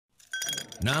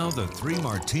Now the Three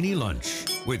Martini Lunch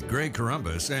with Greg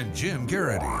Corombos and Jim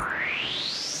Garrity.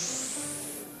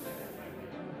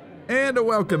 And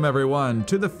welcome, everyone,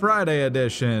 to the Friday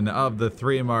edition of the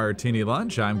Three Martini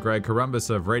Lunch. I'm Greg Corombos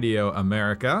of Radio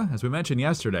America. As we mentioned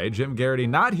yesterday, Jim Garrity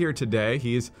not here today.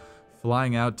 He's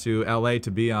flying out to L.A. to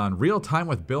be on Real Time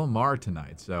with Bill Maher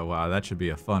tonight. So that should be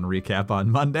a fun recap on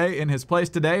Monday. In his place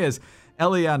today is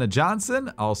Eliana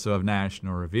Johnson, also of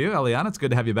National Review. Eliana, it's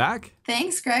good to have you back.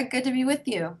 Thanks, Greg. Good to be with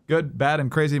you. Good, bad, and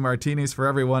crazy martinis for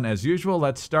everyone as usual.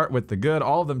 Let's start with the good.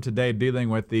 All of them today dealing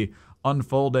with the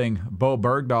unfolding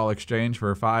Bergdahl exchange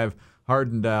for 5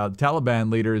 hardened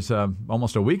Taliban leaders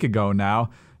almost a week ago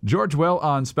now. George Will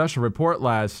on Special Report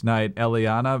last night,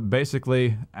 Eliana,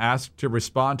 basically asked to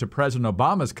respond to President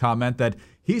Obama's comment that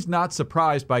he's not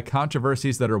surprised by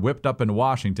controversies that are whipped up in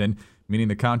Washington, meaning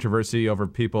the controversy over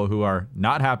people who are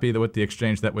not happy with the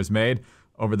exchange that was made,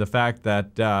 over the fact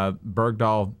that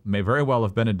Bergdahl may very well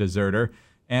have been a deserter,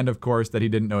 and, of course, that he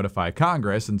didn't notify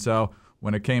Congress. And so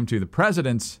when it came to the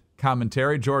president's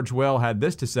commentary, George Will had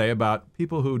this to say about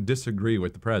people who disagree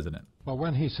with the president. Well,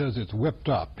 when he says it's whipped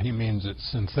up, he means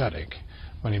it's synthetic.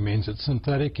 When he means it's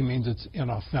synthetic, he means it's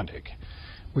inauthentic,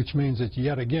 which means it's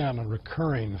yet again a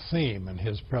recurring theme in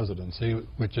his presidency,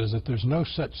 which is that there's no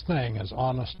such thing as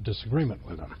honest disagreement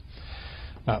with him.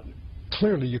 Now,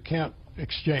 clearly you can't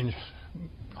exchange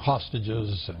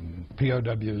hostages and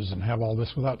POWs and have all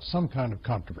this without some kind of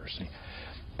controversy.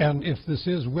 And if this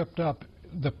is whipped up,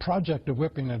 the project of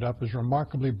whipping it up is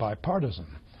remarkably bipartisan.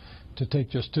 To take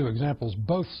just 2 examples,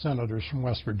 both senators from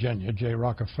West Virginia, Jay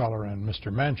Rockefeller and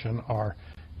Mr. Manchin, are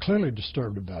clearly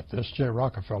disturbed about this. Jay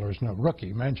Rockefeller is no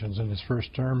rookie. Manchin's in his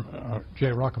first term.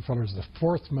 Jay Rockefeller is the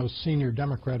 4th most senior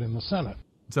Democrat in the Senate.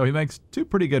 So he makes 2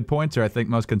 pretty good points here I think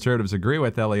most conservatives agree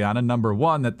with, Eliana. Number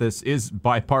one, that this is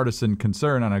bipartisan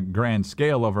concern on a grand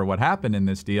scale over what happened in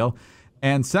this deal.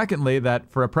 And secondly, that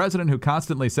for a president who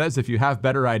constantly says, if you have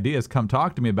better ideas, come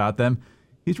talk to me about them,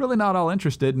 he's really not all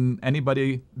interested in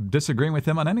anybody disagreeing with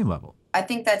him on any level. I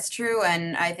think that's true,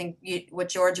 and I think what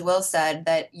George Will said,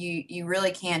 that you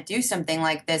really can't do something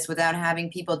like this without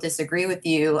having people disagree with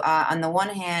you. On the one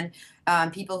hand,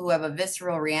 people who have a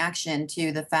visceral reaction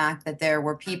to the fact that there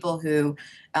were people who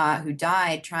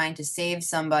died trying to save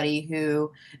somebody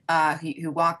who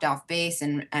walked off base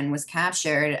and was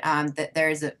captured, that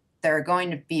there are going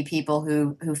to be people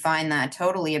who find that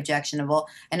totally objectionable.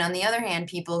 And on the other hand,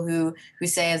 people who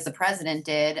say, as the president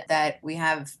did, that we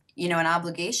have, an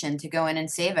obligation to go in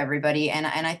and save everybody. And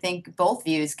I think both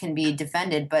views can be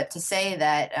defended. But to say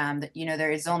that,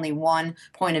 there is only one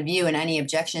point of view and any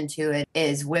objection to it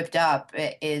is whipped up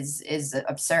is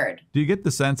absurd. Do you get the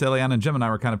sense, Eliana, and Jim and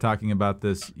I were kind of talking about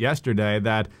this yesterday,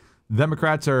 that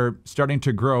Democrats are starting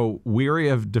to grow weary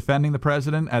of defending the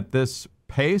president at this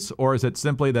pace, or is it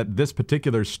simply that this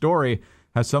particular story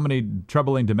has so many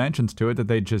troubling dimensions to it that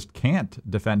they just can't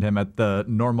defend him at the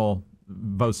normal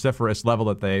vociferous level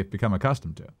that they've become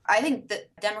accustomed to? I think that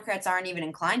Democrats aren't even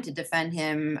inclined to defend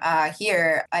him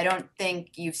here. I don't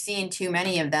think you've seen too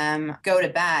many of them go to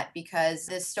bat because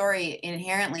this story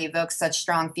inherently evokes such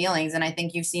strong feelings, and I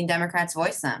think you've seen Democrats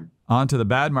voice them. On to the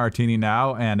bad martini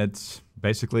now, and it's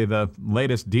basically the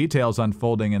latest details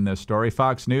unfolding in this story.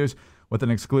 Fox News with an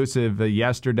exclusive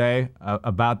yesterday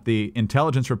about the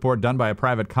intelligence report done by a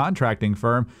private contracting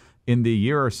firm in the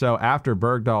year or so after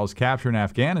Bergdahl's capture in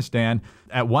Afghanistan.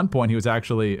 At one point, he was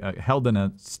actually held in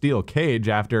a steel cage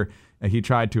after he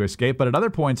tried to escape. But at other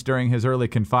points during his early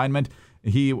confinement,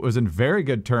 he was in very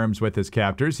good terms with his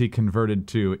captors. He converted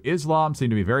to Islam,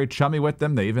 seemed to be very chummy with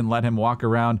them. They even let him walk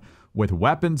around with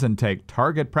weapons and take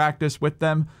target practice with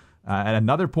them. At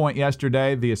another point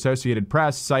yesterday, the Associated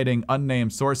Press, citing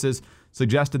unnamed sources,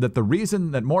 suggested that the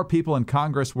reason that more people in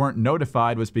Congress weren't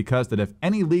notified was because that if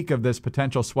any leak of this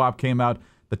potential swap came out,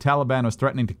 the Taliban was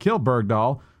threatening to kill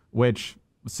Bergdahl, which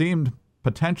seemed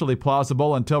potentially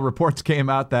plausible until reports came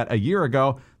out that a year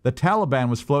ago, the Taliban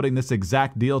was floating this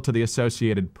exact deal to the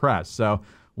Associated Press. So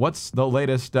what's the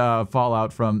latest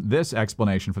fallout from this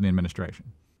explanation from the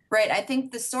administration? Right. I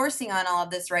think the sourcing on all of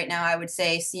this right now, I would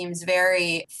say, seems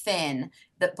very thin.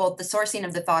 That both the sourcing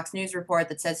of the Fox News report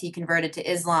that says he converted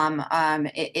to Islam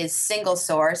is single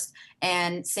sourced,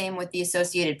 and same with the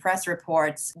Associated Press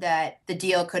reports that the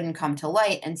deal couldn't come to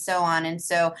light and so on. And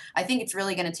so I think it's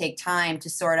really going to take time to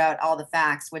sort out all the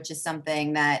facts, which is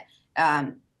something that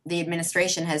the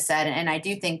administration has said, and I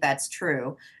do think that's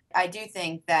true. I do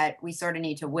think that we sort of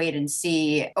need to wait and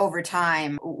see over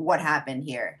time what happened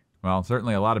here. Well,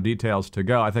 certainly a lot of details to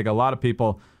go. I think a lot of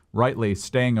people rightly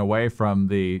staying away from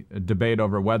the debate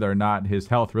over whether or not his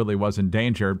health really was in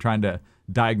danger. Trying to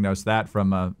diagnose that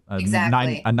from a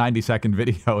Exactly. 90-second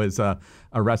video is a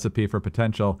recipe for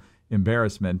potential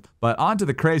embarrassment. But on to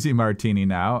the crazy Martini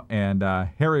now. And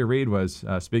Harry Reid was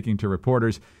speaking to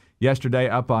reporters yesterday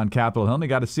up on Capitol Hill, and he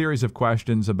got a series of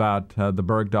questions about the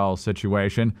Bergdahl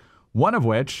situation. One of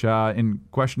which, in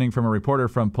questioning from a reporter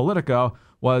from Politico,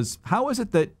 was, how is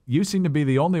it that you seem to be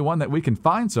the only one that we can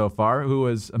find so far who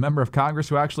is a member of Congress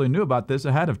who actually knew about this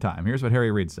ahead of time? Here's what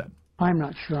Harry Reid said. I'm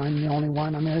not sure I'm the only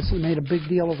one. I mean, it's made a big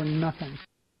deal over nothing.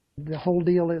 The whole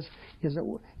deal is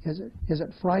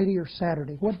it Friday or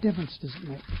Saturday? What difference does it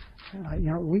make?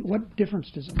 What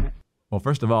difference does it make? Well,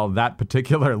 first of all, that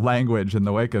particular language in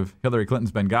the wake of Hillary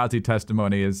Clinton's Benghazi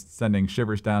testimony is sending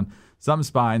shivers down some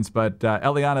spines. But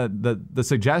Eliana, the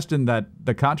suggestion that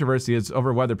the controversy is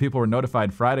over whether people were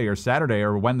notified Friday or Saturday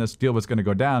or when this deal was going to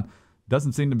go down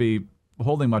doesn't seem to be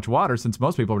holding much water, since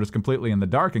most people were just completely in the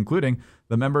dark, including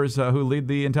the members who lead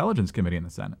the Intelligence Committee in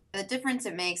the Senate. The difference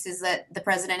it makes is that the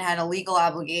president had a legal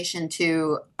obligation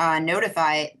to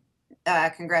notify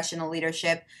congressional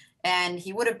leadership, and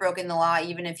he would have broken the law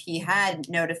even if he had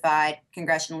notified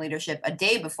congressional leadership a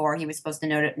day before. He was supposed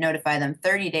to notify them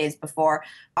 30 days before.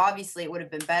 Obviously, it would have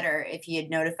been better if he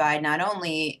had notified not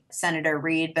only Senator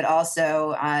Reid, but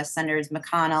also Senators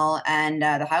McConnell and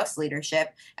the House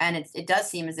leadership. And it does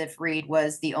seem as if Reid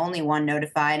was the only one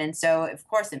notified. And so, of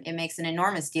course, it makes an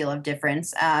enormous deal of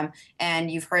difference. And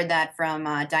you've heard that from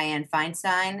Dianne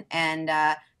Feinstein and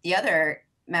the other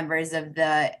members of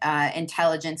the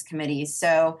Intelligence Committee.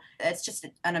 So it's just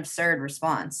an absurd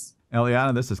response.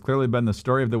 Eliana, this has clearly been the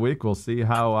story of the week. We'll see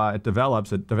how it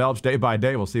develops. It develops day by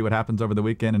day. We'll see what happens over the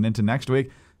weekend and into next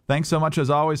week. Thanks so much, as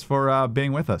always, for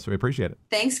being with us. We appreciate it.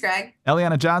 Thanks, Greg.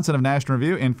 Eliana Johnson of National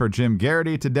Review in for Jim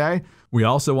Garrity today. We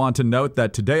also want to note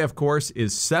that today, of course,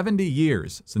 is 70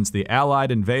 years since the Allied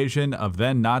invasion of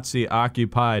then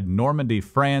Nazi-occupied Normandy,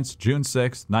 France, June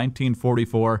 6,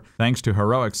 1944. Thanks to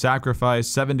heroic sacrifice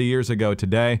 70 years ago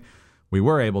today, we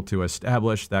were able to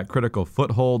establish that critical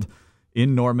foothold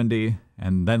in Normandy,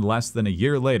 and then less than a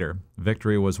year later,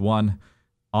 victory was won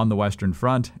on the Western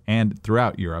Front and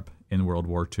throughout Europe in World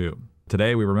War II.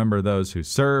 Today, we remember those who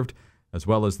served, as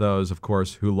well as those, of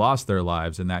course, who lost their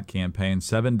lives in that campaign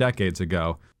 7 decades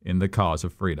ago in the cause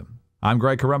of freedom. I'm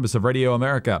Greg Columbus of Radio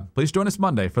America. Please join us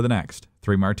Monday for the next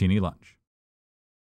 3 Martini Lunch.